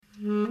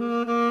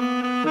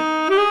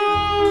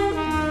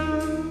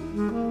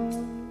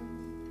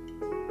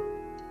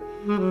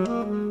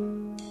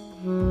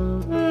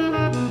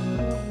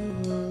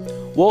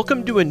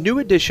Welcome to a new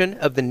edition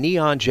of the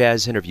Neon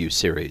Jazz Interview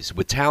Series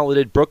with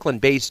talented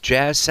Brooklyn-based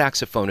jazz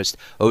saxophonist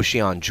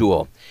Ocean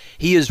Jewell.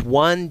 He is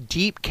one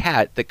deep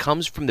cat that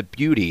comes from the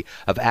beauty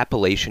of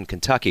Appalachian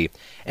Kentucky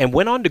and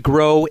went on to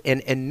grow in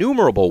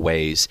innumerable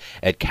ways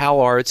at Cal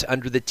Arts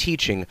under the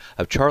teaching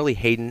of Charlie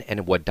Haden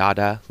and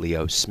Wadada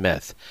Leo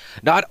Smith.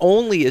 Not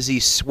only is he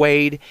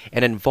swayed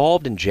and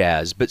involved in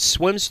jazz, but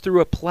swims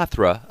through a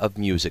plethora of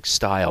music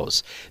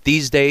styles.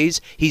 These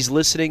days, he's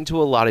listening to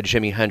a lot of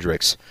Jimi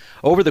Hendrix.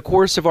 Over the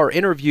course of our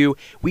interview,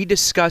 we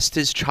discussed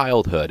his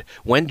childhood,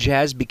 when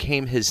jazz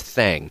became his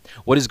thing,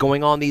 what is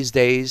going on these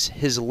days,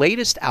 his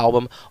latest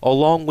album,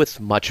 along with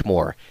much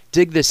more.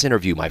 Dig this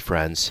interview, my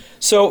friends.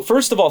 So,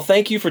 first of all,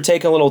 thank you for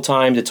taking a little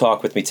time to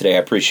talk with me today. I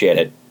appreciate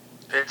it.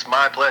 It's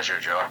my pleasure,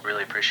 Joe. I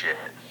really appreciate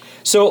it.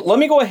 So, let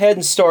me go ahead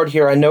and start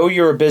here. I know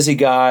you're a busy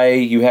guy.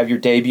 You have your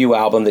debut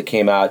album that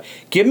came out.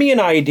 Give me an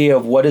idea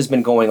of what has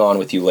been going on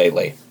with you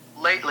lately.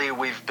 Lately,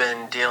 we've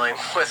been dealing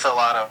with a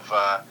lot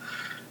of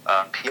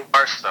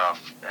PR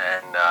stuff,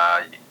 and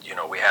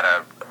we had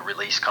a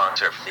release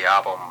concert for the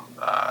album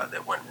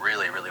that went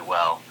really, really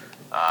well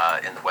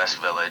in the West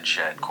Village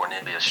at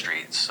Cornelia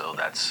Street. So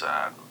that's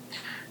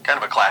kind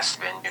of a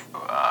classic venue.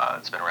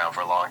 It's been around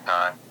for a long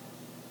time,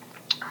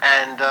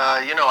 and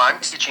I'm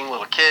teaching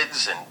little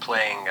kids and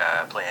playing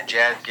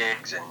jazz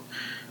gigs and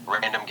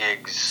random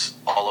gigs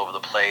all over the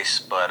place.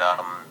 But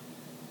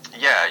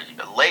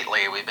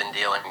lately we've been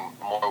dealing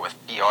more with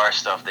PR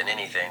stuff than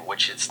anything,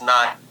 which it's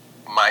not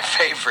my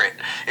favorite.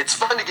 It's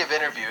fun to give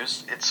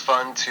interviews. It's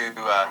fun to,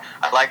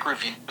 I like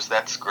reviews.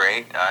 That's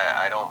great.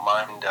 I don't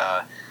mind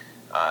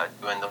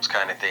doing those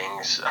kind of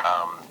things.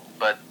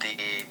 But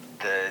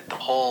the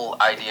whole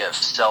idea of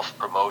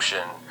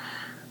self-promotion,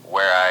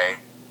 where I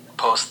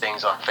post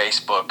things on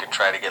Facebook and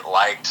try to get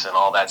likes and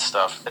all that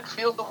stuff, it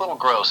feels a little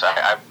gross.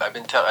 I've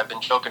been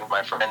joking with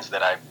my friends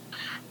that I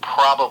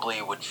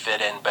probably would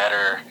fit in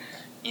better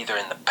either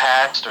in the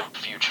past or the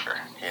future.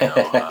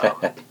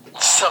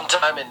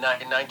 Sometime in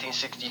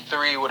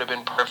 1963 would have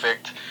been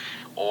perfect,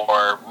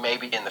 or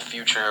maybe in the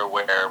future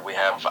where we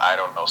have, I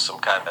don't know, some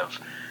kind of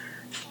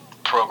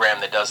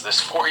program that does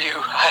this for you.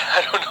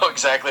 I don't know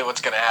exactly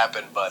what's going to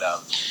happen, but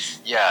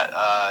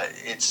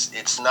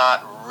it's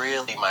not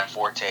really my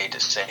forte to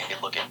say, hey,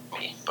 look at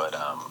me, but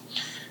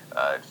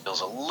it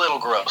feels a little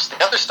gross.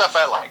 The other stuff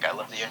I like. I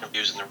love the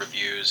interviews and the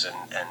reviews,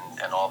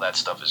 and all that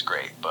stuff is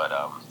great, but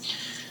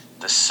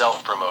the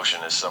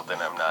self-promotion is something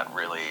I'm not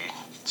really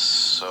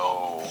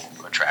so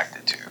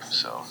attracted to.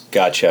 So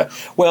Gotcha.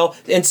 Well,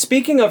 and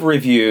speaking of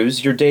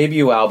reviews, your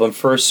debut album,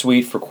 First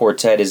Suite for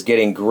Quartet, is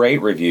getting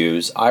great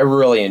reviews. I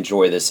really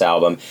enjoy this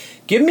album.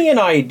 Give me an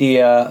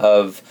idea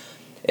of,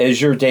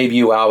 as your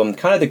debut album,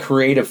 kind of the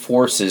creative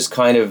forces,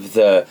 kind of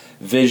the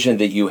vision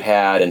that you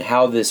had, and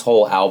how this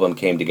whole album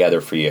came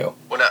together for you.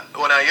 Well,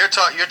 now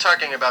you're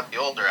talking about the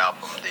older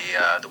album,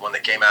 the one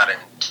that came out in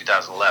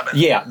 2011.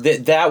 Yeah,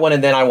 that one,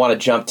 and then I want to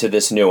jump to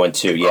this new one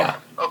too. Yeah.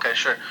 Okay,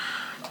 sure.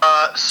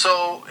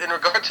 So in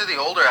regard to the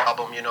older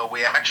album,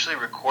 we actually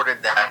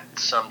recorded that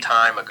some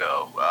time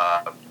ago.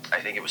 I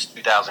think it was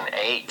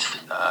 2008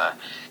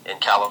 in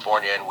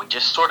California, and we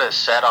just sort of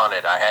sat on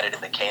it. I had it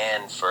in the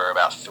can for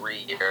about 3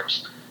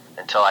 years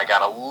until I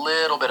got a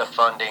little bit of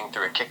funding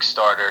through a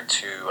Kickstarter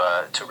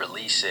to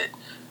release it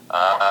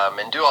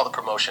and do all the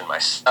promotion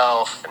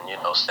myself,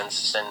 and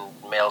send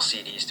mail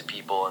CDs to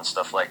people and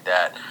stuff like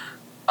that.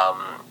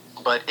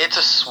 But it's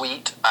a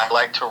suite. I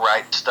like to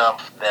write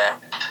stuff that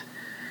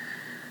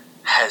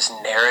has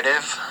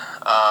narrative,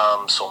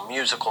 so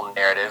musical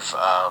narrative.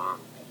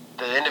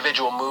 The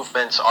individual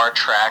movements are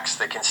tracks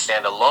that can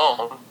stand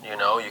alone.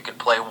 You could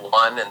play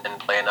one and then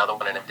play another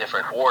one in a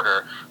different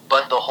order,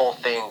 but the whole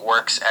thing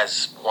works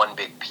as one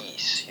big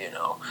piece,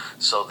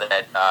 so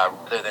that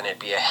rather than it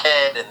be a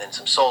head and then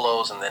some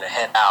solos and then a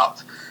head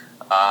out,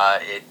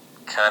 it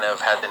kind of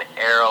has an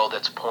arrow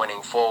that's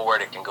pointing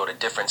forward. It can go to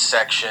different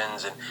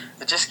sections, and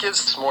it just gives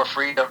us more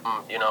freedom,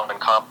 in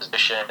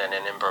composition and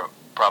in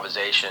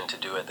improvisation to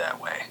do it that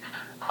way.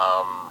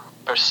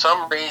 For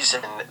some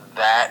reason,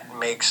 that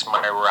makes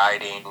my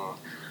writing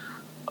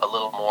a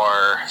little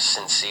more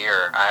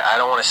sincere. I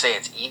don't want to say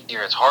it's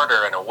easier, it's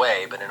harder in a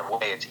way, but in a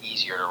way it's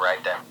easier to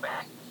write that way.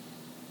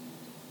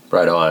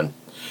 Right on.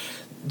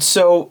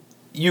 So,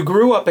 you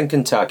grew up in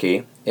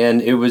Kentucky,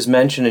 and it was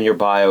mentioned in your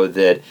bio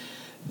that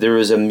there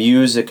is a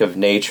music of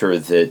nature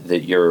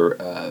that you're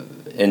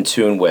in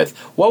tune with.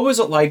 What was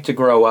it like to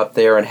grow up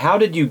there, and how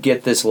did you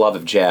get this love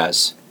of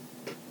jazz?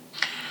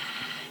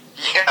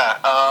 Yeah,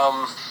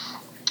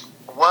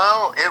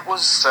 well, it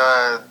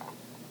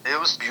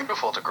was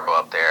beautiful to grow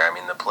up there. I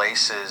mean, the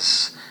place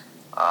is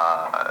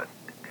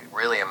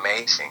really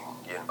amazing.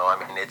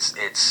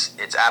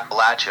 It's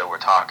Appalachia we're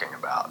talking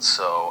about.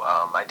 So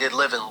I did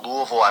live in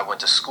Louisville. I went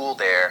to school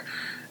there,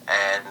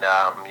 and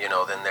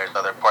then there's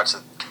other parts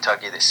of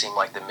Kentucky that seem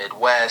like the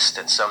Midwest,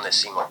 and some that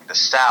seem like the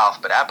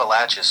South. But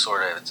Appalachia is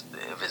sort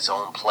of its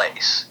own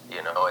place.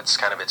 It's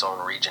kind of its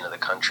own region of the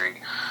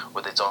country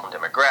with its own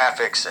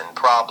demographics and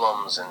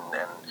problems,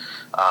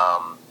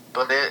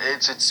 but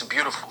it's a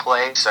beautiful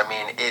place. I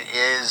mean, it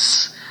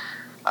is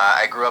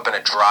I grew up in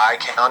a dry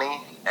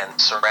county, and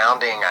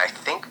surrounding, I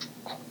think,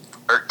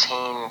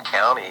 13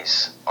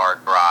 counties are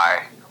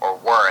dry, or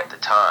were at the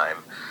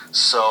time.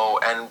 So,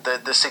 and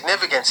the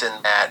significance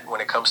in that when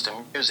it comes to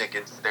music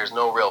is there's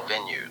no real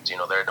venues. You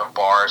know, there are no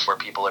bars where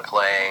people are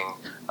playing.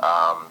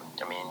 I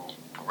mean,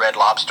 Red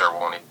Lobster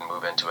won't even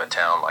move into a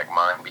town like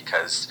mine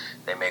because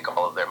they make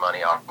all of their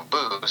money off of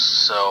booze.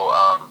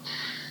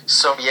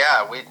 So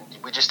yeah,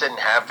 we just didn't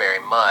have very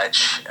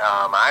much.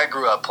 I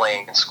grew up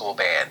playing in school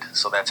band,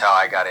 so that's how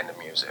I got into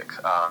music,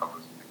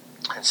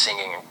 and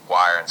singing and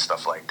choir and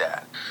stuff like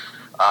that.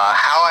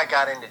 How I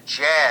got into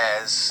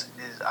jazz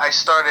is I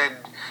started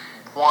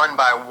one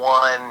by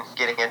one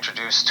getting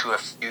introduced to a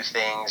few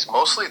things,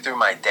 mostly through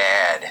my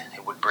dad. He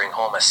would bring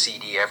home a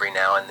CD every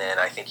now and then.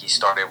 I think he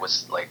started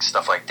with like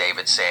stuff like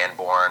David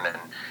Sanborn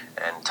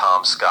and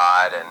Tom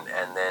Scott,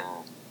 and then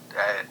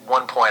at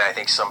one point I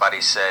think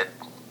somebody said,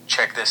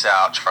 check this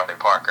out, Charlie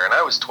Parker. And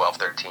I was 12,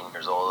 13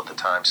 years old at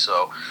the time,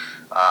 so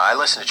I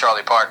listened to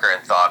Charlie Parker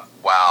and thought,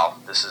 wow,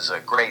 this is a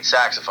great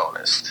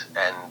saxophonist.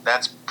 And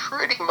that's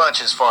pretty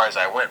much as far as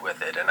I went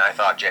with it. And I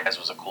thought jazz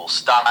was a cool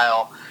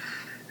style.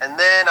 And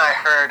then I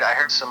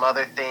heard some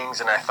other things,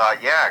 and I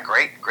thought, yeah,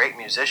 great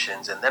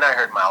musicians. And then I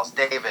heard Miles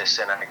Davis,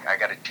 and I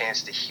got a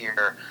chance to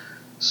hear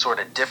sort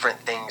of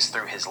different things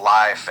through his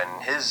life.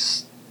 And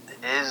his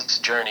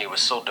journey was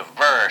so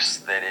diverse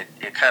that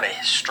it kind of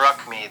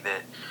struck me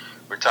that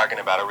we're talking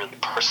about a really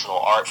personal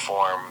art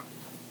form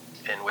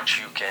in which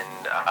you can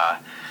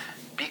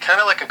be kind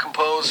of like a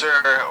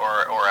composer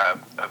or a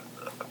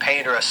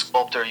painter, a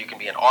sculptor. You can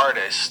be an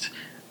artist,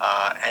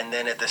 and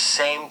then at the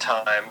same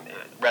time,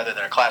 rather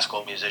than a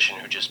classical musician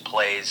who just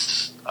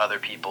plays other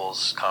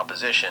people's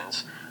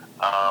compositions,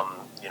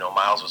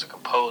 Miles was a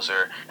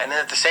composer. And then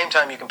at the same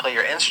time, you can play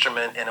your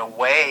instrument in a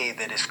way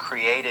that is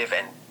creative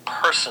and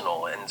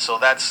personal. And so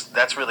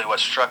that's really what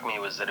struck me,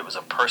 was that it was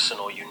a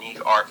personal,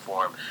 unique art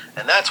form.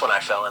 And that's when I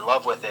fell in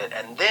love with it.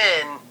 And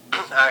then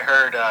I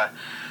heard A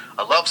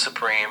Love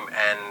Supreme,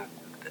 and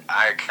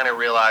I kind of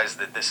realized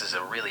that this is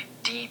a really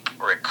deep,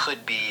 or it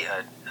could be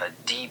a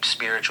deep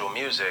spiritual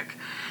music.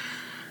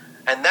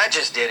 And that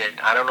just did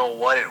it. I don't know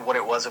what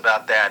it was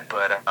about that,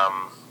 but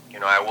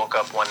I woke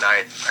up one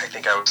night, I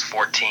think I was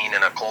 14,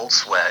 in a cold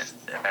sweat,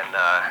 and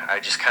I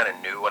just kind of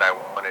knew what I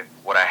wanted,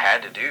 what I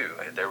had to do.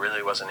 There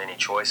really wasn't any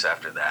choice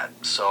after that.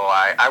 So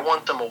I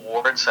won some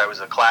awards. I was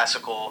a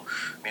classical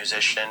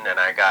musician, and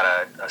I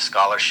got a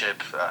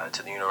scholarship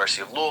to the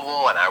University of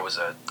Louisville, and I was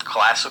a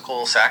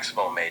classical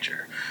saxophone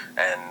major,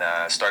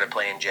 and started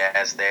playing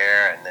jazz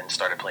there, and then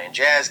started playing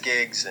jazz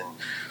gigs, and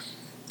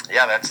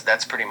yeah,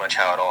 that's pretty much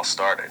how it all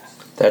started.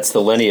 That's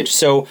the lineage.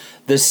 So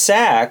the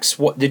sax,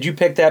 what, did you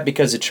pick that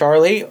because of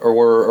Charlie,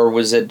 or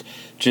was it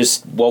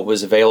just what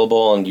was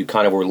available and you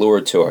kind of were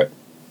lured to it?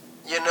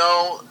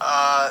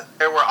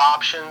 There were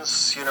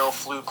options,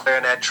 flute,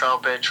 clarinet,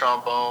 trumpet,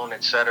 trombone,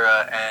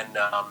 etc. And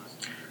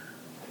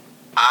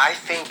I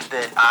think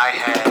that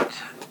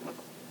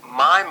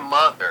my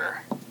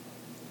mother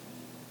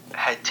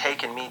had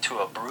taken me to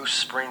a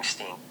Bruce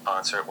Springsteen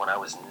concert when I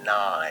was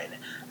 9,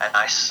 and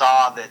I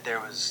saw that there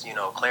was,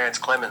 Clarence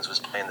Clemens was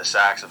playing the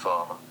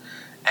saxophone,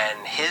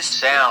 and his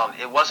sound,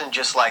 it wasn't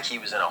just like he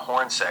was in a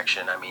horn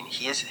section. I mean,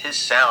 his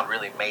sound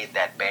really made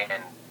that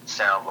band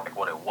sound like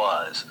what it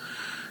was.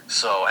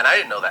 So, and I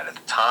didn't know that at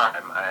the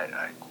time.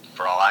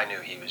 For all I knew,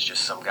 he was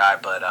just some guy,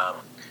 but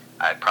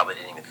I probably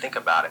didn't even think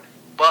about it.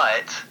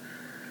 But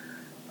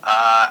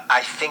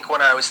I think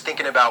when I was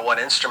thinking about what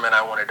instrument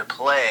I wanted to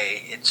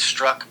play, it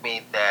struck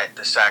me that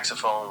the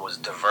saxophone was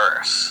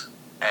diverse,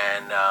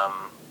 and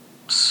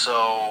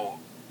so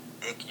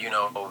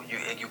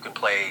you can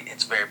play.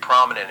 It's very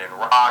prominent in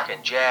rock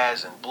and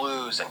jazz and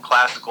blues and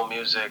classical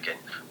music and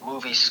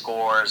movie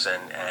scores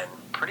and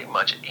pretty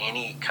much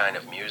any kind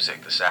of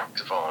music. The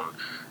saxophone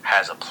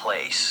has a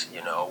place,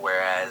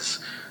 whereas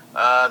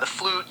the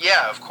flute,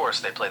 yeah, of course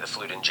they play the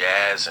flute in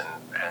jazz, and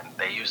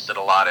they used it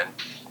a lot in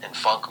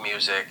funk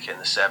music in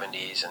the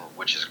 70s, and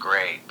which is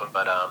great,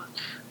 but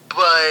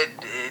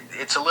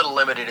it's a little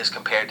limited as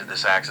compared to the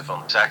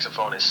saxophone. The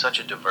saxophone is such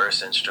a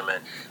diverse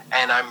instrument,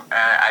 and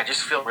I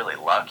just feel really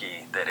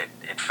lucky that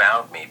it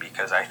found me,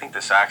 because I think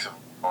the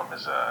saxophone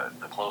is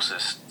the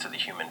closest to the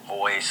human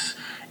voice.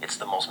 It's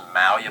the most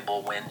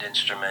malleable wind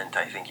instrument.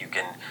 I think you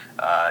can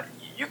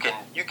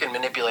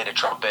manipulate a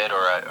trumpet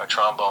or a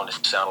trombone to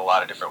sound a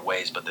lot of different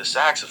ways, but the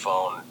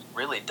saxophone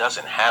really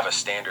doesn't have a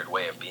standard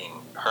way of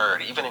being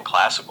heard. Even in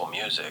classical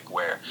music,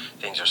 where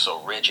things are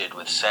so rigid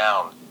with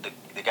sound,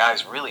 the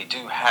guys really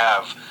do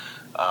have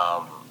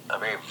a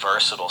very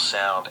versatile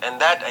sound.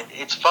 And that,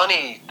 it's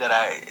funny that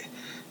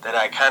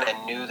I kind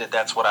of knew that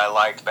that's what I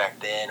liked back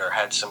then, or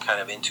had some kind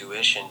of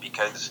intuition,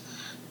 because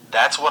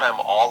that's what I'm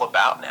all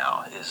about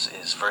now,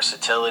 is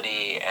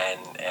versatility and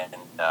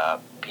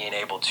being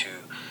able to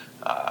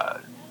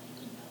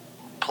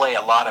play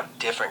a lot of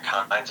different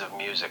kinds of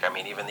music. I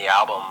mean, even the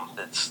album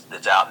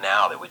that's out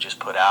now that we just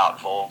put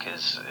out, Volk,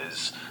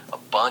 is a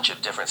bunch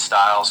of different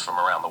styles from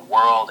around the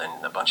world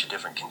and a bunch of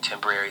different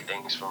contemporary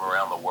things from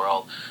around the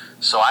world.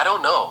 So I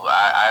don't know.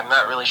 I'm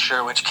not really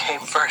sure which came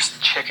first,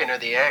 the chicken or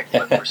the egg.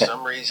 But for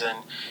some reason,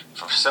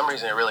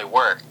 it really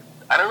worked.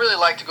 I don't really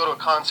like to go to a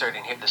concert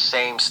and hear the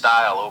same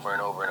style over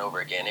and over and over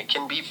again. It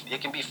can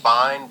be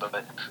fine,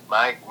 but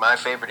my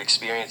favorite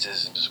experience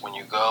is when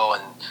you go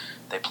and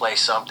they play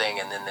something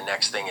and then the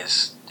next thing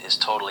is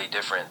totally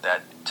different.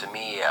 That, to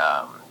me,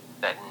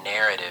 that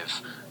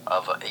narrative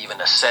of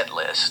even a set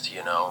list,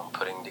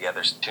 putting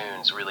together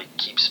tunes really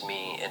keeps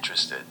me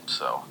interested.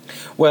 So,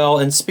 well,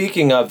 and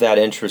speaking of that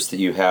interest that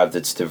you have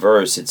that's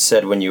diverse, it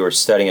said when you were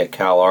studying at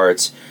Cal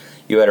Arts,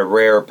 you had a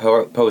rare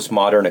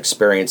postmodern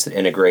experience that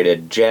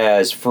integrated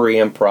jazz, free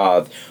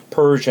improv,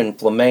 Persian,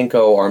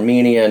 flamenco,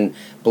 Armenian,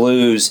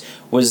 blues.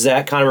 Was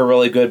that kind of a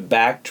really good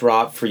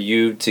backdrop for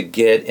you to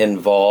get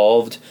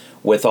involved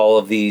with all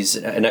of these,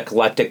 an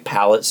eclectic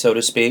palette, so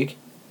to speak?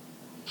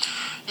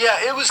 Yeah,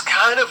 it was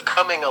kind of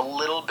coming a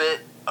little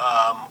bit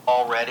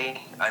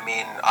already. I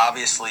mean,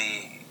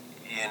 obviously,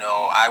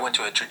 I went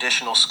to a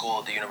traditional school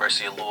at the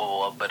University of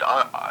Louisville, but,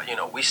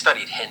 we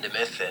studied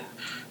Hindemith and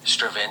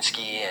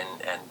Stravinsky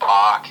and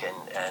Bach,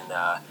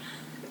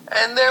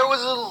 and there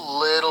was a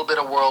little bit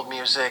of world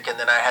music, and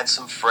then I had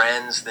some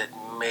friends that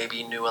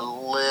maybe knew a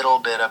little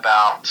bit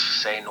about,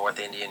 say, North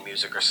Indian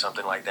music or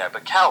something like that.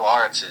 But Cal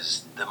Arts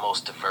is the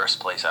most diverse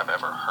place I've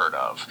ever heard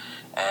of,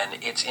 and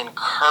it's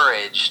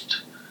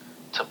encouraged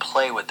to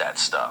play with that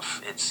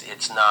stuff.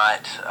 It's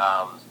not,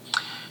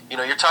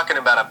 you're talking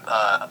about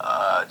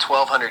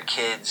 1,200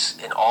 kids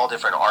in all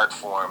different art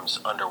forms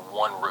under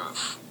one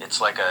roof.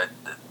 It's like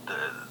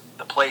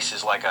the place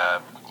is like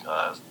a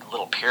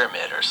little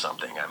pyramid or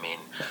something. I mean,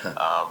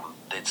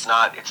 it's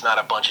not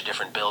a bunch of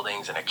different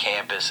buildings and a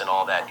campus and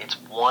all that. It's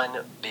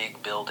one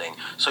big building.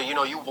 So,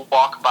 you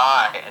walk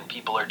by and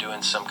people are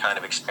doing some kind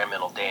of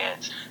experimental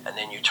dance, and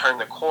then you turn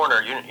the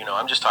corner,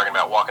 I'm just talking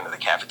about walking to the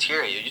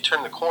cafeteria. You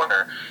turn the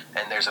corner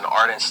and there's an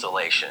art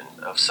installation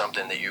of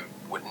something that you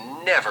would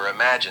never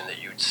imagine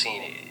that you'd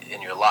seen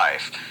in your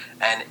life.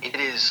 And it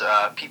is,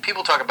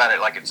 people talk about it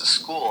like it's a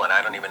school, and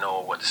I don't even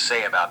know what to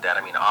say about that.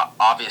 I mean,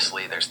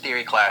 obviously there's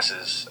theory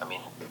classes. I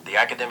mean, the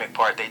academic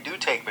part they do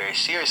take very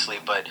seriously,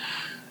 but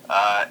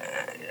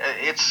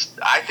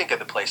I think of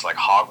the place like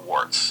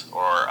Hogwarts,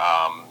 or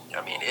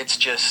it's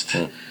just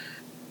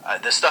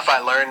the stuff I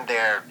learned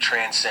there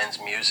transcends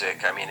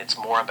music. I mean, it's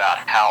more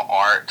about how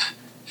art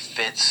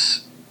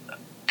fits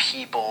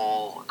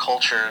people,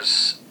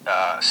 cultures,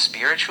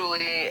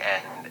 spiritually,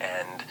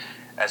 and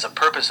as a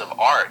purpose of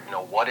art.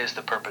 What is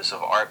the purpose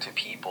of art to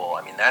people?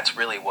 I mean, that's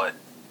really what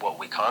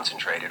we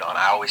concentrated on.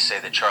 I always say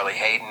that Charlie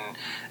Hayden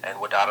and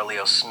Wadada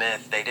Leo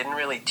Smith, they didn't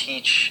really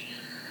teach.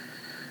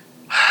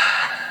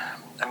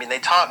 I mean, they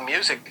taught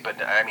music,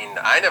 but I mean,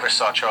 I never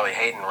saw Charlie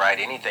Hayden write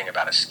anything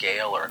about a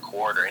scale or a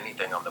chord or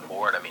anything on the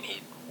board. I mean,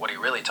 what he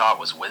really taught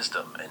was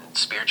wisdom and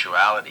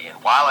spirituality.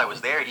 And while I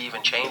was there, he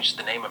even changed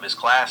the name of his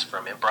class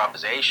from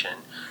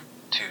improvisation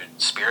to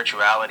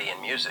spirituality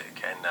and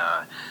music. And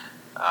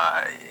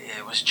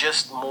it was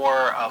just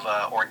more of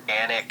a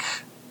organic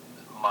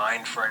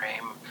mind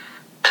frame.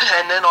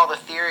 And then all the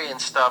theory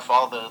and stuff,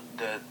 all the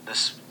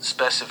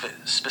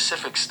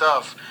specific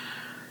stuff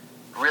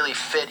really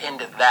fit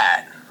into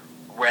that,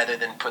 rather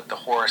than put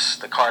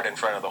the cart in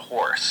front of the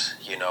horse,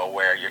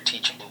 where you're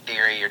teaching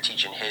theory, you're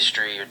teaching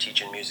history, you're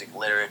teaching music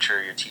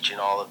literature, you're teaching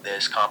all of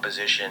this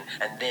composition,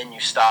 and then you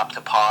stop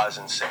to pause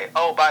and say,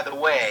 oh, by the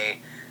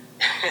way,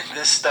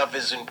 this stuff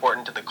is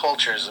important to the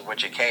cultures of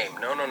which it came.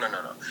 No.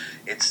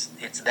 It's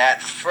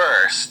that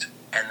first,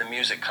 and the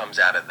music comes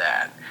out of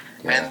that.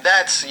 Yeah. And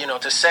that's, to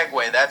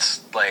segue,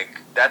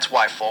 that's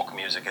why folk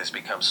music has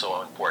become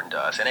so important to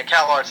us. And at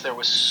Cal Arts, there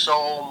was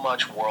so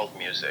much world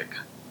music.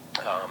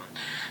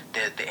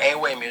 The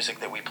Away music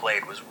that we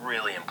played was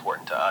really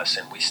important to us,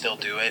 and we still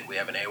do it. We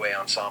have an Away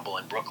ensemble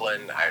in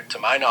Brooklyn. To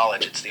my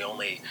knowledge, it's the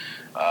only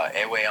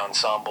Away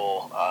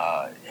ensemble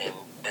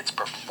that's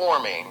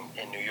performing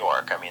in New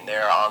York. I mean,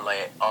 they're on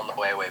the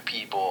Away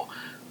people.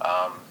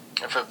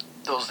 And for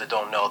those that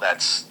don't know,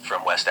 that's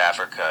from West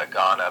Africa,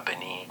 Ghana,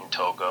 Benin,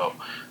 Togo.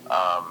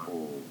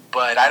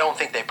 But I don't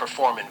think they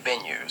perform in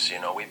venues.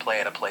 We play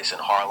at a place in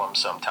Harlem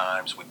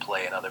sometimes. We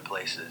play in other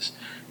places.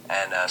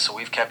 And so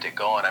we've kept it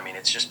going. I mean,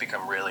 it's just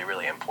become really,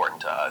 really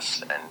important to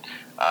us. And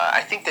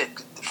I think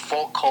that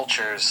folk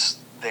cultures,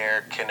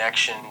 their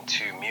connection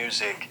to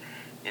music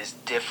is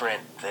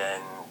different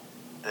than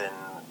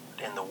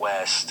in the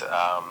West.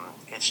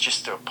 It's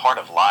just a part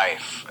of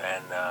life.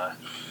 And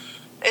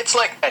it's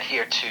like that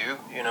here, too,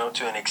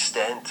 to an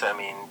extent. I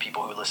mean,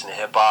 people who listen to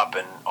hip-hop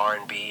and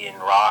R&B and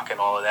rock and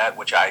all of that,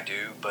 which I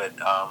do. But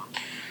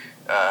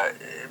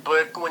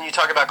when you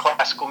talk about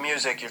classical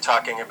music, you're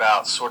talking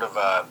about sort of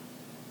a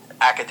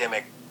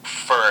academic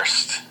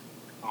first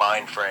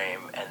mind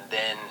frame, and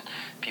then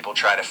people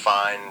try to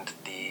find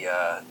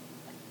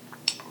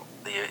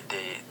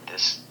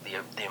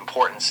the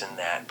importance in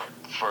that. But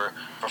for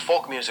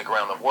folk music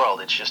around the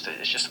world, it's just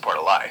a part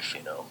of life,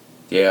 you know.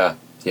 Yeah,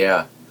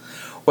 yeah.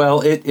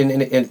 Well,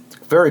 it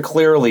very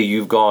clearly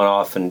you've gone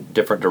off in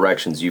different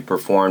directions. You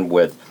performed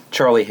with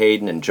Charlie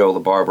Haden and Joe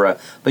LaBarbera,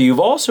 but you've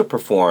also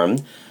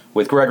performed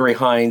with Gregory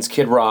Hines,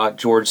 Kid Rock,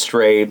 George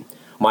Strait,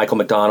 Michael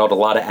McDonald, a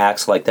lot of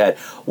acts like that.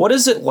 What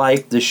is it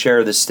like to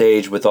share the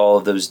stage with all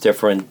of those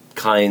different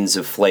kinds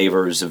of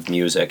flavors of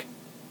music?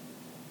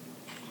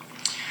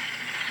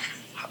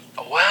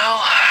 Well,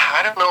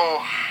 I don't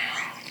know.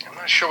 I'm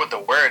not sure what the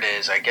word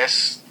is. I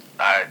guess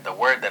the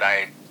word that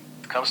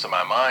comes to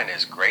my mind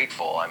is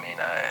grateful. I mean,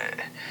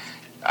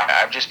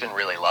 I've just been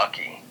really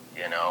lucky,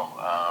 you know.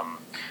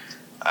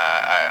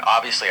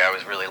 Obviously, I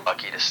was really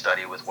lucky to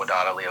study with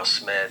Wadada Leo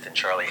Smith and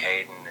Charlie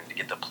Haden and to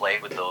get to play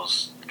with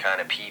those kind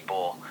of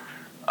people.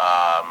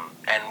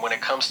 And when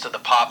it comes to the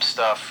pop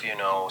stuff, you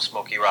know,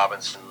 Smokey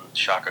Robinson,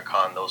 Shaka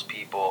Khan, those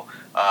people,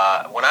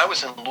 when I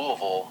was in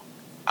Louisville,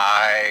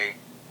 I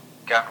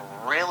got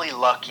really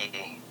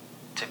lucky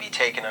to be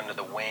taken under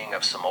the wing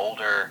of some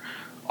older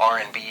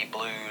R&B,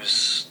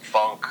 blues,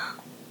 funk,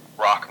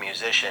 rock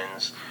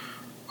musicians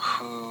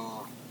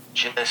who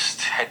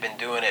just had been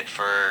doing it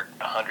for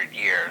 100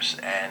 years,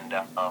 and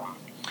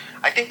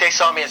I think they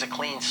saw me as a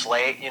clean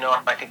slate. You know,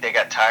 I think they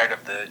got tired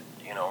of the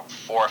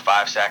 4 or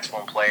 5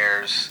 saxophone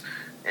players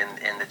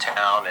in the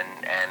town,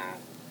 and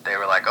they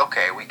were like,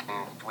 okay, we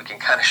can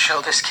kind of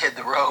show this kid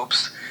the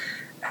ropes,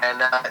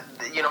 and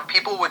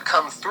people would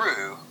come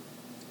through,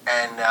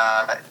 and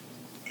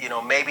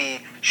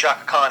maybe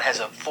Shaka Khan has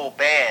a full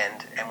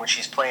band, and when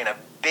she's playing a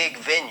big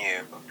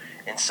venue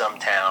in some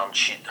town,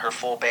 her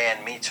full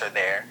band meets her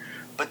there.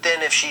 But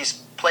then if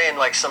she's playing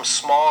like some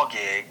small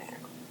gig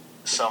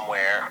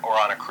somewhere or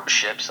on a cruise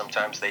ship,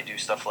 sometimes they do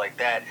stuff like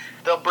that,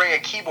 they'll bring a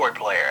keyboard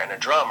player and a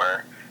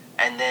drummer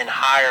and then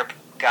hire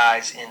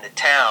guys in the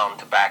town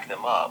to back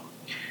them up.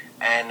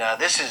 And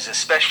this is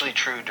especially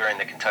true during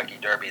the Kentucky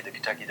Derby. The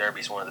Kentucky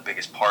Derby is one of the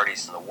biggest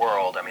parties in the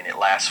world. I mean, it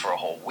lasts for a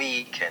whole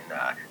week, and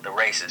the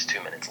race is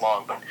 2 minutes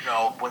long. But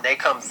when they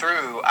come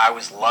through, I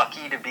was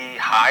lucky to be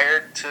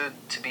hired to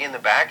be in the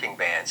backing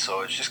band.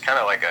 So it's just kind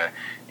of like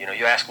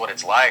you ask what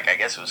it's like. I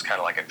guess it was kind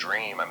of like a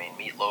dream. I mean,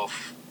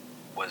 Meatloaf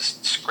was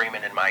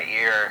screaming in my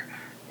ear,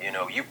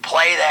 you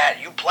play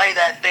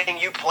that thing,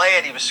 you play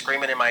it. He was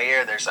screaming in my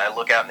ear. I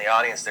look out in the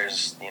audience.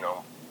 There's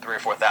 3,000 or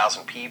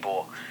 4,000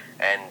 people.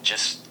 And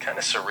just kind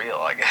of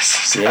surreal, I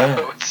guess, is how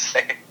I would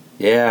say.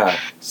 Yeah,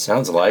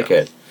 sounds like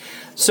it.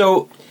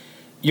 So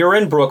you're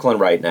in Brooklyn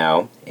right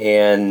now,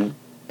 and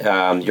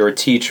you're a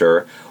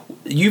teacher.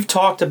 You've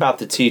talked about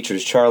the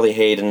teachers, Charlie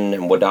Haden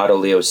and Wadada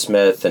Leo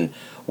Smith, and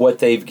what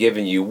they've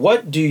given you.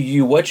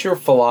 What's your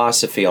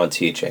philosophy on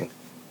teaching?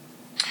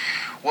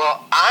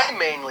 Well, I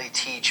mainly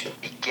teach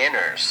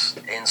beginners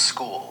in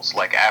schools,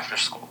 like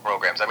after-school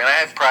programs. I mean, I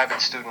have private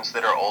students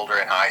that are older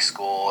in high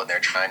school, and they're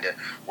trying to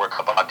work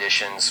up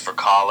auditions for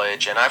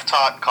college. And I've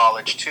taught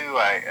college, too.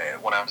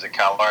 When I was at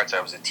Cal Arts, I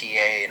was a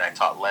TA, and I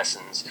taught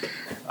lessons.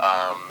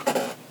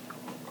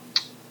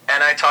 And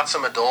I taught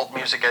some adult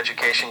music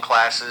education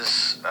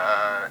classes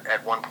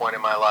at one point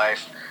in my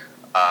life.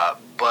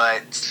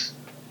 But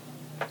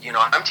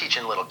I'm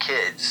teaching little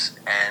kids.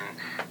 And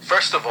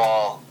first of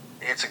all,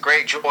 it's a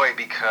great joy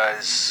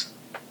because,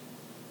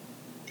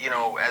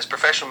 as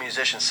professional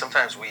musicians,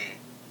 sometimes we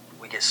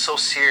get so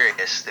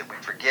serious that we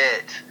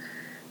forget,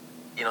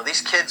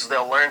 these kids,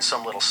 they'll learn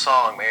some little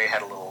song, Mary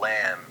Had a Little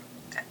Lamb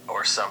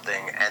or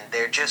something, and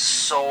they're just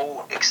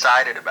so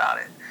excited about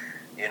it,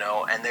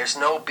 and there's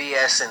no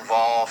BS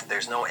involved,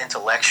 there's no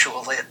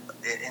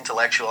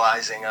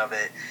intellectualizing of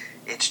it.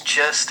 It's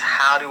just,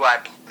 how do I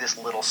play this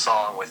little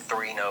song with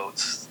 3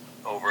 notes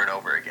over and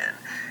over again?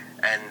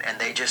 And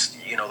they just,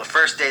 the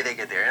first day they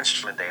get their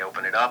instrument, they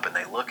open it up and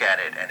they look at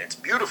it, and it's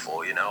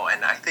beautiful,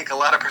 and I think a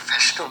lot of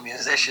professional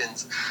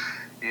musicians,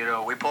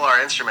 we pull our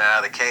instrument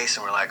out of the case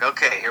and we're like,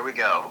 okay, here we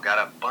go. We've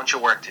got a bunch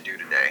of work to do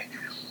today,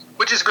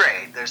 which is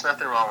great. There's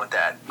nothing wrong with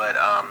that. But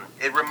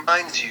it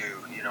reminds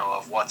you,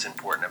 of what's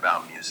important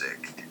about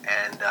music.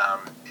 And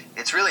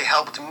it's really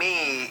helped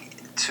me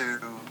to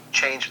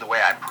change the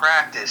way I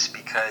practice,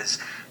 because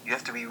you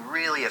have to be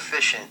really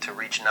efficient to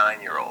reach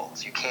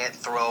 9-year-olds. You can't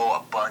throw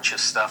a bunch of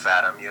stuff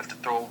at them. You have to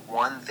throw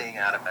one thing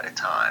at them at a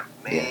time,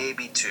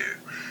 maybe 2.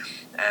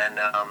 And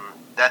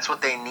that's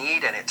what they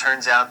need. And it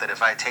turns out that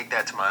if I take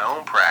that to my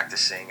own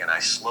practicing and I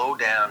slow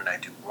down and I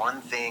do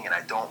one thing and I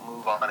don't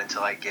move on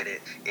until I get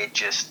it,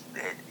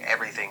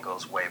 everything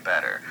goes way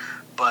better.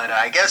 But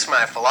I guess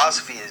my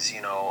philosophy is,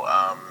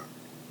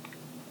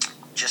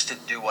 just to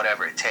do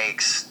whatever it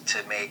takes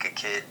to make a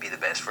kid be the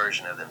best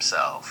version of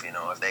themselves.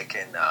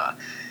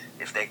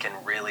 If they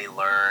can really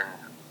learn,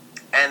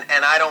 and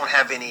I don't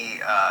have any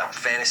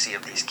fantasy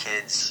of these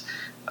kids.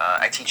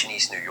 I teach in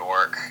East New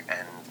York,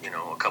 and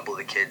a couple of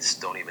the kids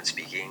don't even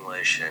speak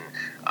English, and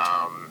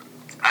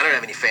I don't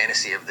have any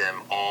fantasy of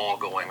them all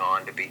going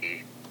on to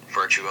be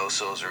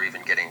virtuosos or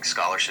even getting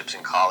scholarships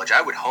in college.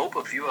 I would hope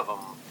a few of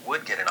them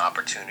would get an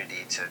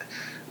opportunity to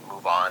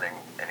move on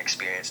and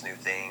experience new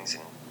things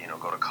and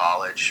go to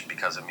college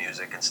because of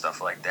music and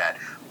stuff like that.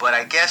 But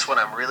I guess what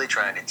I'm really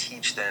trying to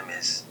teach them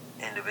is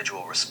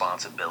individual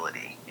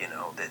responsibility.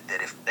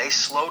 That if they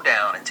slow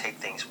down and take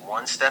things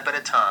one step at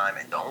a time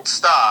and don't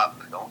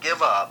stop, don't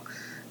give up,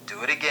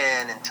 do it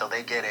again until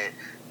they get it,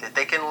 that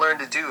they can learn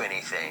to do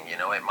anything.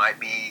 It might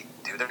be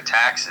do their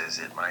taxes,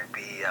 it might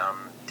be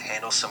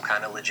handle some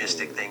kind of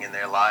logistic thing in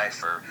their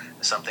life, or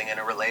something in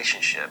a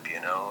relationship.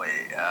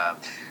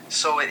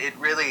 So it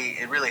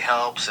really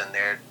helps, and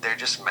they're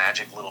just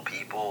magic little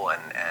people,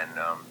 and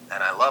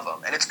I love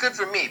them, and it's good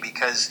for me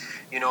because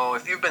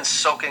if you've been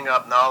soaking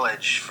up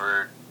knowledge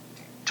for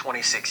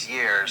 26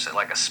 years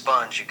like a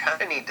sponge, you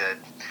kind of need to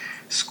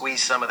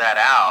squeeze some of that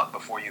out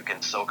before you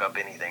can soak up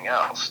anything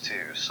else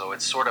too. So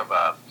it's sort of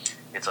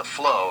it's a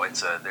flow.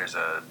 It's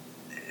a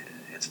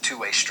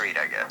two-way street,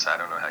 I guess. I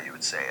don't know how you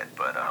would say it,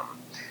 but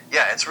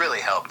yeah, it's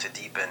really helped to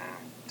deepen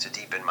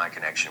my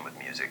connection with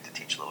music, to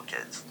teach little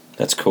kids.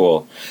 That's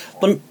cool.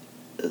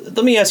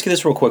 Let me ask you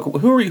this real quick.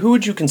 Who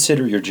would you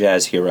consider your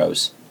jazz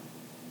heroes?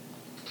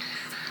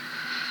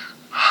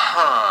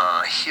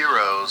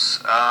 Heroes.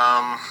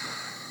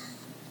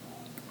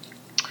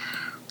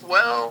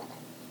 Well,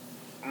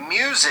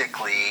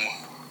 musically,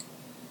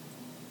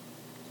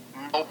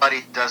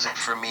 nobody does it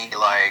for me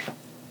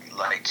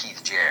like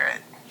Keith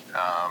Jarrett.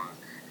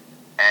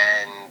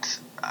 And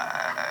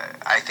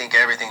I think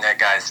everything that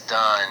guy's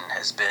done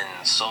has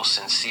been so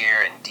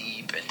sincere and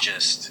deep, and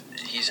just,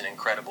 he's an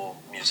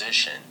incredible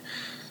musician.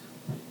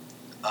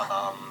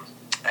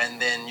 And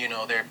then,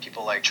 there are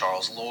people like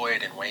Charles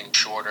Lloyd and Wayne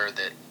Shorter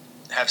that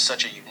have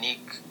such a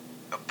unique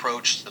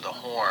approach to the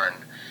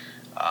horn,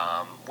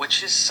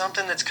 which is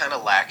something that's kind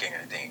of lacking,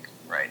 I think,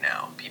 right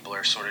now. People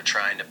are sort of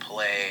trying to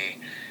play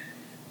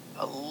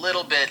a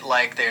little bit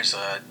like there's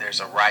a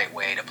right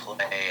way to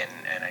play,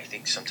 and I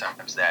think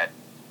sometimes that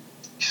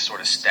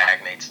sort of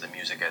stagnates the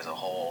music as a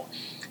whole.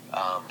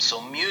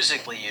 So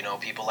musically,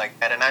 people like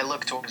that, and I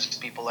look towards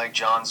people like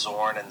John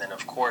Zorn, and then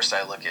of course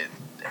I look at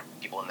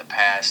people in the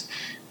past.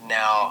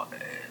 Now,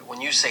 when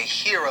you say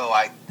hero,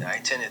 I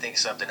tend to think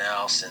something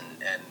else, and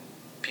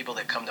people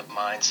that come to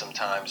mind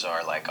sometimes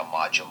are like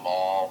Ahmad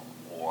Jamal,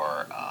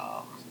 or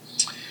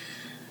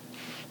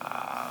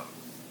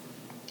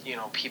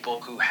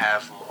people who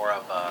have more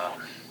of a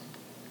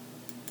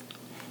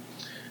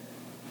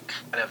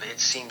kind of, it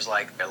seems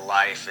like their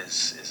life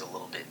is a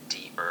little bit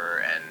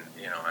deeper, and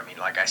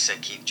like I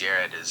said, Keith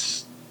Jarrett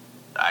is,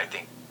 I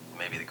think,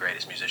 maybe the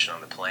greatest musician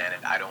on the planet.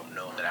 I don't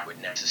know that I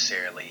would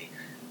necessarily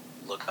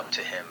look up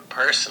to him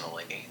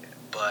personally,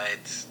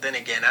 but then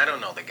again, I don't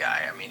know the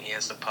guy. I mean, he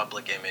has the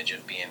public image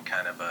of being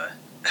kind of a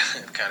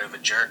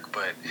jerk,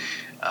 but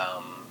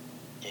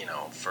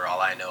for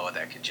all I know,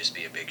 that could just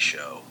be a big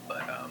show.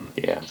 But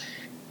yeah.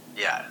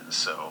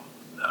 So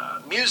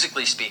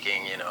musically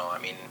speaking,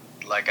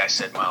 like I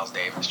said, Miles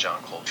Davis,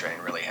 John Coltrane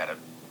really had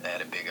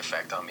a big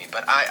effect on me.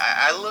 But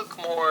I look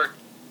more,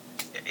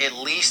 at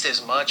least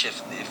as much,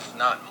 if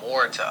not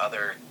more, to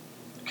other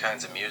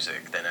kinds of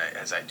music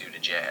as I do to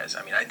jazz.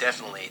 I mean, I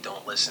definitely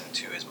don't listen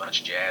to as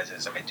much jazz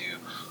as I do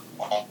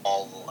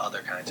all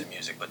other kinds of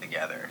music put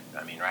together.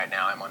 I mean, right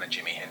now I'm on a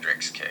Jimi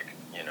Hendrix kick,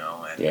 and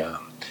I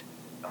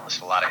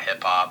listen to a lot of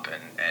hip hop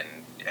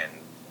and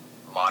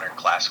modern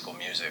classical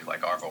music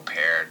like Arvo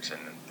Pärt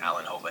and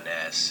Alan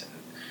Hovhaness and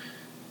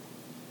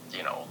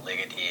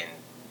Ligeti and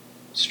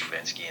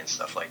Stravinsky and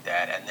stuff like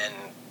that, and then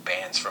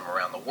bands from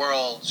around the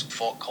world,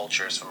 folk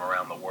cultures from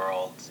around the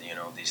world.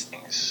 These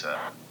things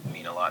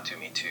mean a lot to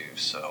me too.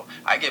 So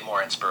I get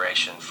more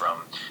inspiration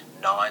from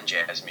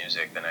non-jazz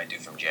music than I do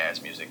from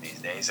jazz music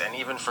these days, and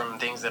even from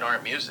things that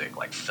aren't music,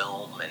 like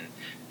film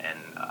and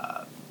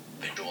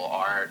visual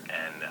art,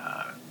 and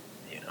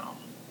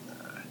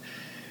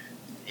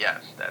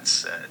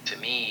that's to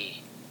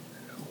me.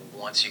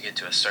 Once you get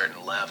to a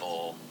certain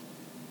level,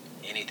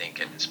 anything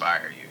can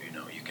inspire you.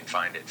 You can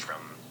find it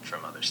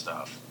from other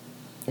stuff.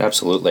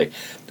 Absolutely.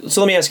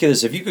 So let me ask you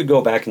this: if you could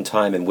go back in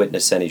time and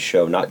witness any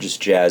show, not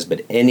just jazz,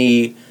 but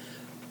any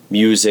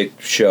music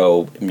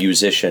show,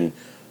 musician,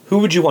 who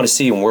would you want to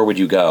see and where would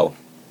you go?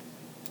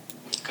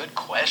 Good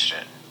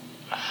question.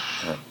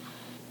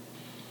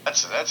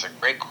 That's a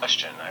great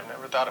question. I've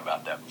never thought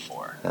about that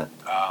before.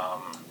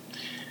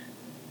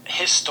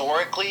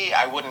 Historically,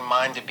 I wouldn't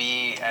mind to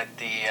be at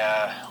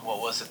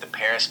the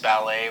Paris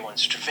Ballet when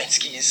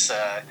Stravinsky's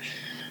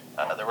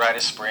The Rite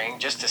of Spring,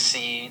 just to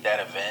see that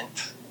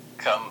event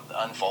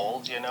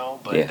unfold,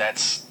 but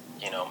that's,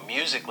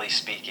 musically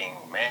speaking,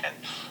 man,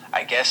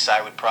 I guess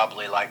I would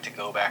probably like to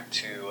go back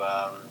to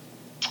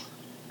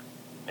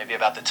maybe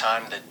about the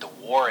time that the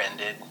war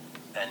ended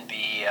and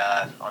be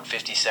on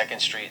 52nd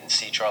Street and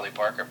see Charlie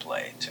Parker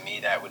play. To me,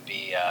 that would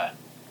be, I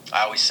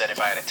always said if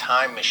I had a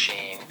time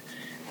machine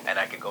and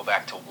I could go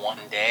back to one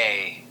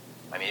day,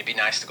 I mean, it'd be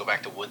nice to go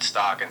back to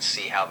Woodstock and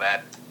see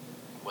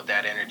what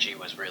that energy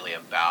was really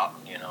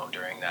about,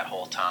 during that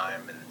whole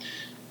time, and,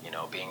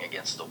 being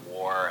against the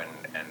war,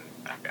 and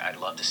I'd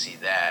love to see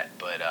that.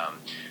 But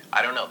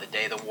I don't know, the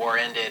day the war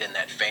ended and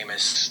that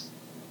famous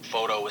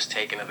photo was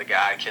taken of the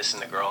guy kissing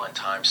the girl in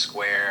Times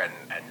Square,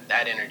 and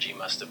that energy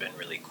must have been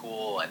really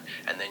cool.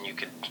 And then you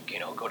could,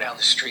 go down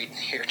the street and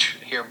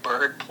hear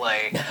Bird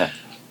play, and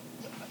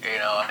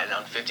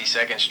on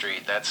 52nd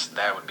Street,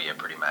 that would be a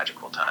pretty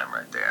magical time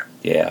right there.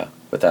 Yeah,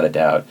 without a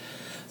doubt.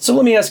 So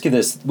let me ask you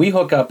this. We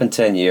hook up in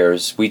 10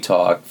 years, we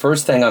talk.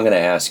 First thing I'm going to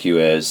ask you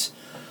is,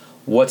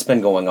 what's been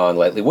going on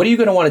lately? What are you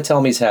going to want to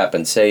tell me's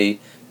happened, say,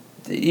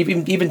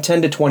 even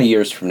 10 to 20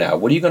 years from now?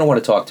 What are you going to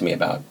want to talk to me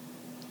about?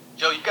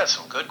 Joe, you got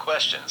some good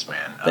questions,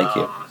 man. Thank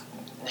you.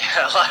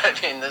 Yeah, I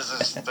mean,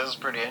 this is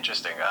pretty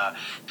interesting.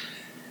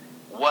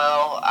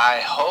 Well,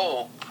 I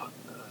hope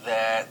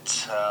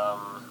that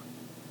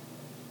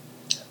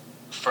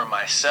for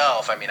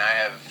myself, I mean, I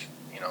have,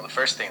 the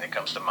first thing that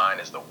comes to mind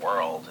is the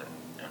world and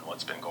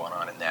what's been going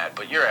on in that.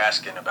 But you're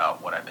asking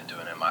about what I've been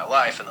doing in my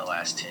life in the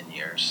last 10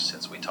 years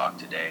since we talked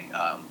today.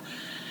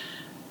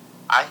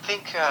 I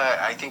think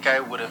I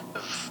would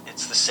have.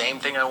 It's the same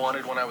thing I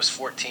wanted when I was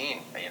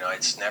 14.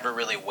 It's never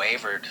really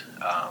wavered.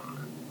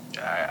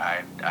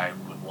 I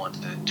would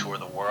want to tour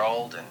the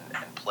world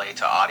and play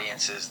to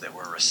audiences that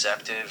were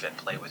receptive and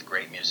play with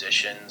great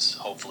musicians.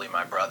 Hopefully,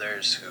 my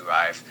brothers, who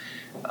I've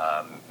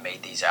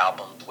made these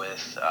albums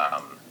with.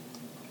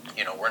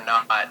 We're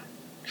not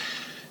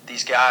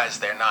these guys.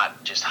 They're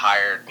not just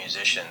hired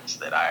musicians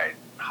that I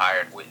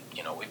hired.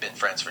 We've been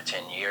friends for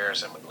 10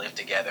 years and we lived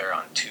together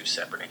on 2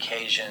 separate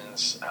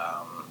occasions.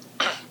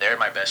 They're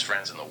my best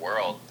friends in the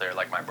world. They're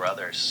like my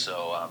brothers.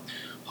 So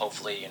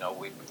hopefully,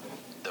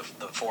 the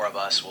 4 of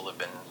us will have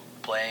been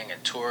playing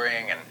and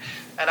touring,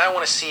 and I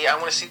want to see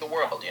the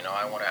world.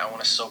 I want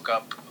to soak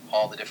up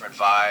all the different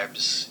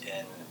vibes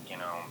in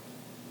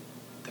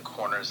the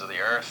corners of the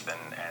earth,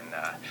 and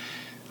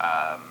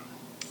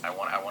I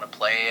want to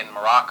play in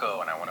Morocco,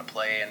 and I want to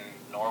play in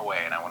Norway,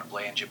 and I want to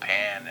play in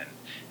Japan,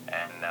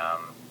 and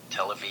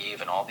Tel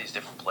Aviv, and all these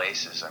different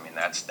places. I mean,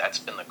 that's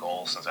been the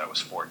goal since I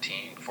was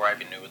 14, before I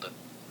even knew that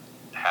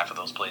half of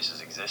those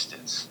places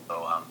existed.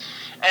 So,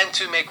 and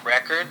to make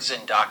records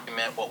and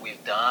document what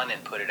we've done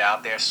and put it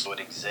out there so it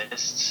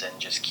exists and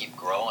just keep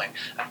growing.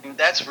 I mean,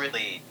 that's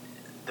really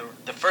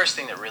the first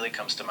thing that really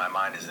comes to my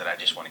mind is that I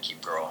just want to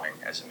keep growing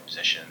as a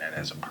musician and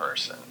as a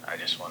person. I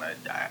just want to.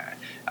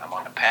 I'm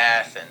on a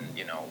path, and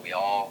we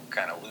all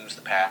kind of lose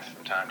the path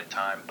from time to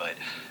time, but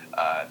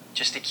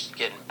just to keep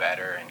getting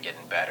better and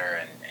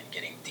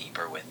getting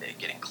deeper with it,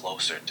 getting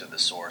closer to the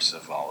source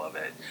of all of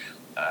it.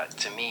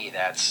 To me,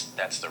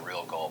 that's the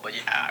real goal. But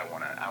yeah,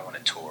 I want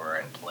to tour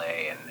and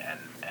play and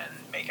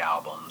make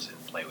albums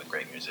and play with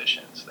great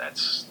musicians.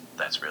 That's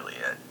really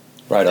it.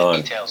 Right on.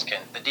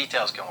 The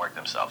details can work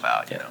themselves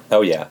out,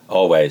 Oh yeah,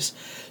 always.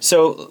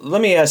 So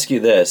let me ask you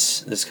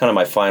this. This is kind of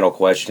my final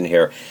question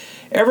here.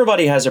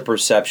 Everybody has a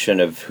perception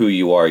of who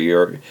you are.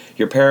 Your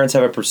parents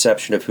have a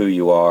perception of who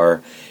you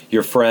are.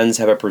 Your friends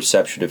have a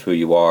perception of who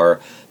you are.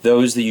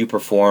 Those that you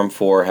perform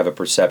for have a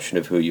perception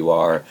of who you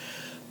are.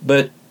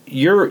 But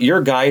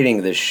you're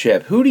guiding this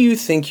ship. Who do you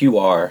think you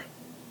are?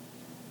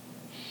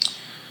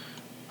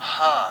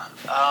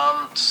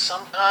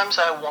 Sometimes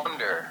I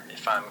wonder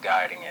if I'm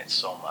guiding it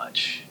so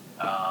much.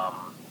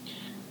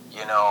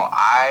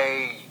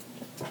 I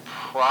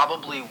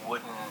probably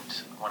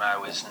wouldn't, when I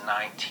was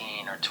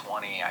 19 or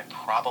 20, I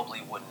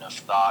probably wouldn't have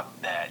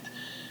thought that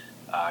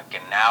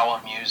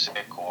Gnawa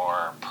music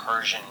or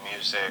Persian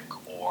music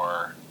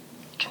or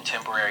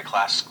contemporary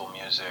classical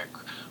music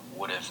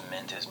would have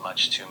meant as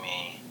much to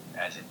me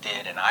as it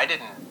did. And I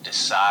didn't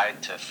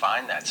decide to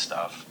find that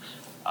stuff.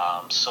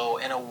 So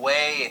in a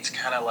way, it's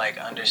kind of like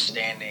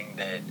understanding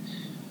that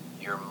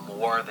you're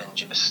more than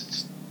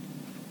just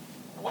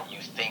what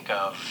you think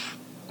of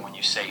when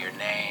you say your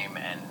name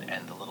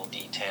and the little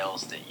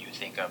details that you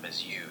think of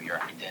as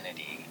your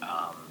identity.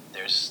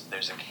 There's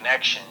a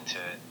connection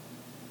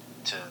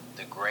to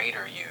the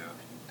greater you,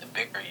 the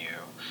bigger you,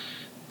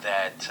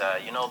 that,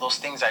 those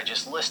things I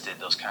just listed,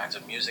 those kinds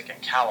of music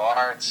and Cal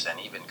Arts and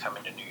even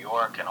coming to New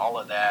York and all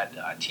of that,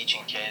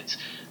 teaching kids,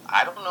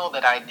 I don't know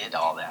that I did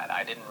all that.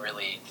 I didn't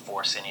really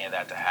force any of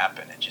that to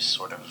happen. It just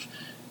sort of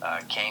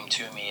came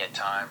to me at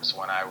times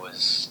when I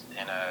was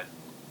in a,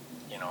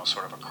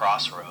 sort of a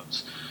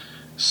crossroads.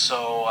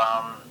 So,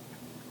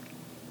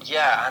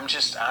 I'm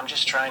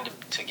just trying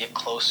to get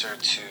closer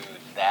to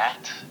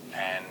that,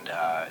 and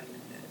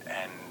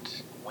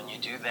when you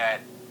do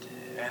that,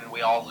 and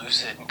we all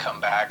lose it and come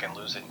back and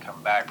lose it and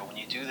come back, but when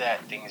you do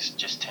that, things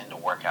just tend to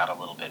work out a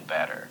little bit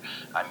better.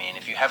 I mean,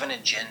 if you have an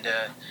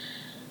agenda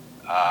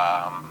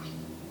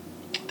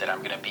that I'm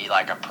going to be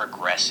like a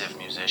progressive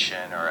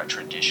musician or a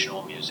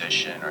traditional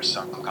musician or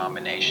some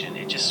combination,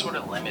 it just sort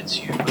of limits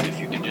you. But if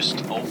you can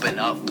just open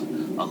up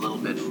a little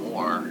bit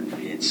more,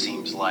 it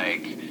seems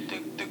like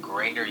the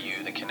greater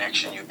you, the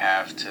connection you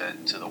have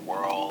to the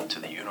world, to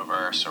the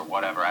universe, or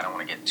whatever. I don't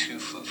want to get too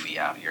foofy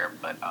out here,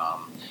 but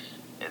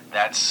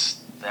that's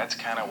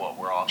kind of what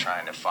we're all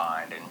trying to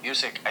find. And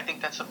music, I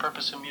think that's the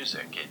purpose of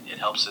music. It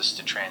helps us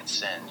to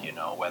transcend,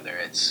 whether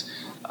it's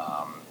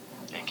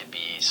it could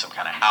be some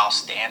kind of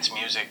house dance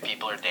music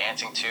people are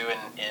dancing to in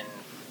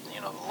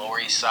the Lower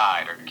East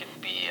Side, or it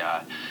could be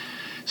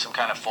some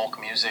kind of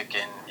folk music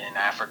in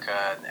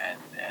Africa,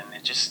 and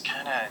it just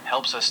kind of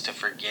helps us to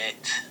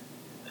forget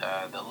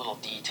the little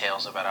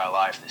details about our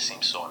life that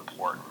seem so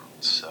important.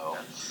 So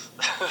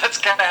that's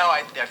kind of how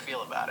I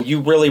feel about it.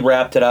 You really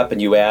wrapped it up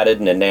and you added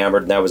and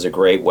enamored, and that was a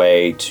great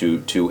way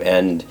to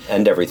end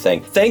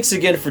everything. Thanks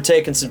again for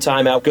taking some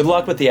time out. Good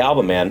luck with the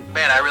album, man.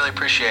 Man, I really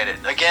appreciate it.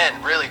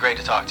 Again, really great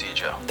to talk to you,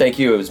 Joe. Thank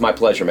you. It was my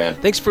pleasure, man.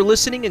 Thanks for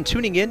listening and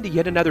tuning in to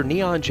yet another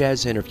Neon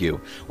Jazz interview,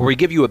 where we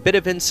give you a bit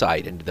of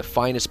insight into the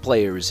finest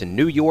players in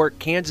New York,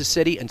 Kansas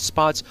City, and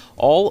spots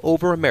all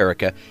over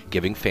America,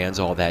 giving fans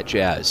all that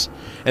jazz.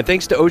 And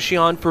thanks to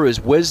Ocean for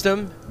his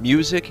wisdom,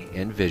 music,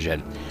 and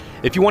vision.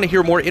 If you want to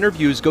hear more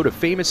interviews, go to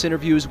Famous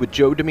Interviews with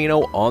Joe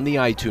Dimino on the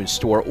iTunes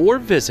Store or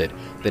visit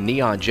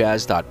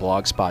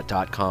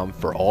theneonjazz.blogspot.com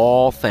for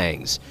all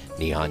things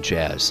Neon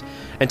Jazz.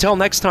 Until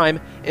next time,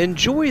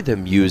 enjoy the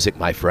music,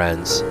 my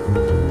friends.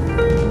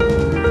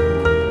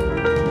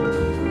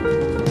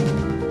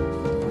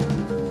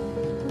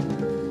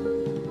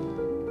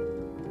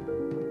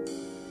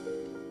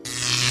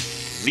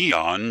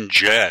 Neon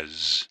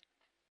Jazz.